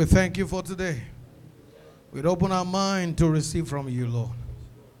 we thank you for today. We'd open our mind to receive from you, Lord.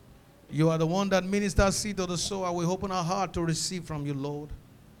 You are the one that ministers seed to the sower. We open our heart to receive from you, Lord.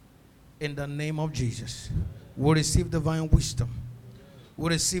 In the name of Jesus. We receive divine wisdom. We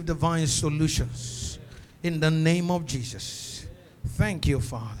receive divine solutions. In the name of Jesus. Thank you,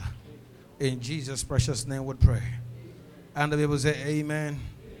 Father. In Jesus' precious name we pray. And the people say amen.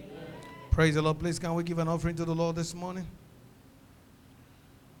 Praise the Lord. Please, can we give an offering to the Lord this morning?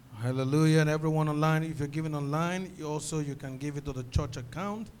 Hallelujah. And everyone online, if you're giving online, you can give it to the church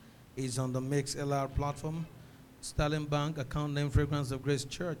account. It's on the Mix LR platform. Sterling Bank, account name Fragrance of Grace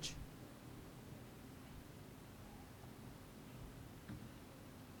Church.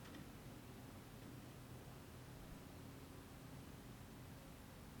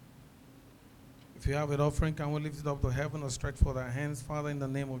 If you have an offering, can we lift it up to heaven or stretch forth our hands? Father, in the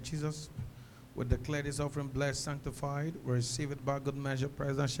name of Jesus, we declare this offering blessed, sanctified. We receive it by good measure,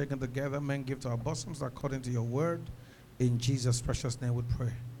 present, shaken together. Men give to our bosoms according to your word. In Jesus' precious name we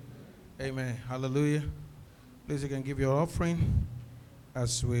pray. Amen. Hallelujah. Please, you can give your offering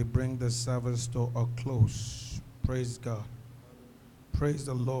as we bring the service to a close. Praise God. Praise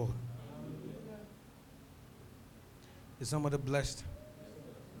the Lord. Is somebody blessed?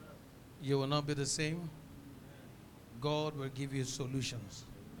 You will not be the same. God will give you solutions.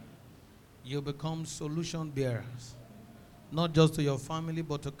 You become solution bearers, not just to your family,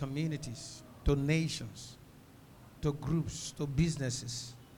 but to communities, to nations, to groups, to businesses.